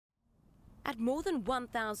more than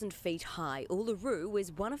 1,000 feet high, Uluru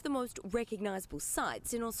is one of the most recognisable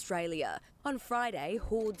sites in Australia. On Friday,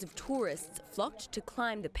 hordes of tourists flocked to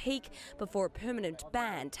climb the peak before a permanent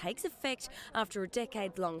ban takes effect after a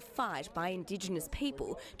decade-long fight by indigenous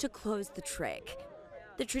people to close the trek.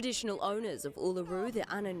 The traditional owners of Uluru, the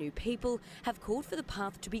Anangu people, have called for the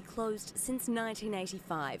path to be closed since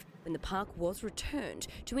 1985, when the park was returned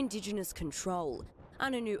to indigenous control.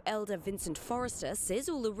 Anangu elder Vincent Forrester says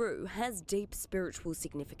Uluru has deep spiritual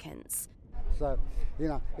significance. So,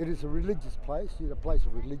 it is a religious place, a place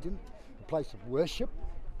of religion, a place of worship.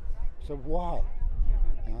 So why?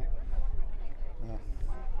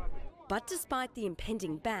 But despite the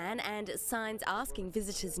impending ban and signs asking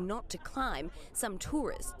visitors not to climb, some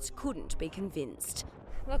tourists couldn't be convinced.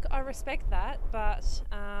 Look, I respect that, but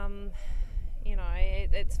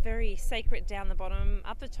it's very sacred down the bottom.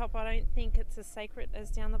 Up the top, I don't think it's as sacred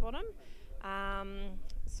as down the bottom.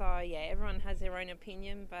 So yeah, everyone has their own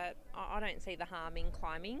opinion, but I don't see the harm in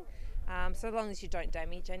climbing. So long as you don't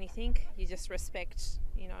damage anything, you just respect,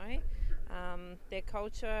 their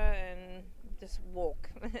culture and just walk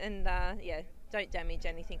and don't damage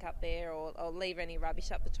anything up there or leave any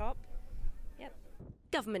rubbish up the top. Yep.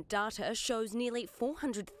 Government data shows nearly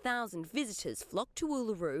 400,000 visitors flocked to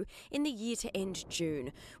Uluru in the year to end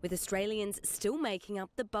June, with Australians still making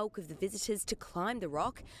up the bulk of the visitors to climb the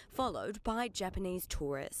rock, followed by Japanese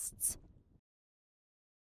tourists.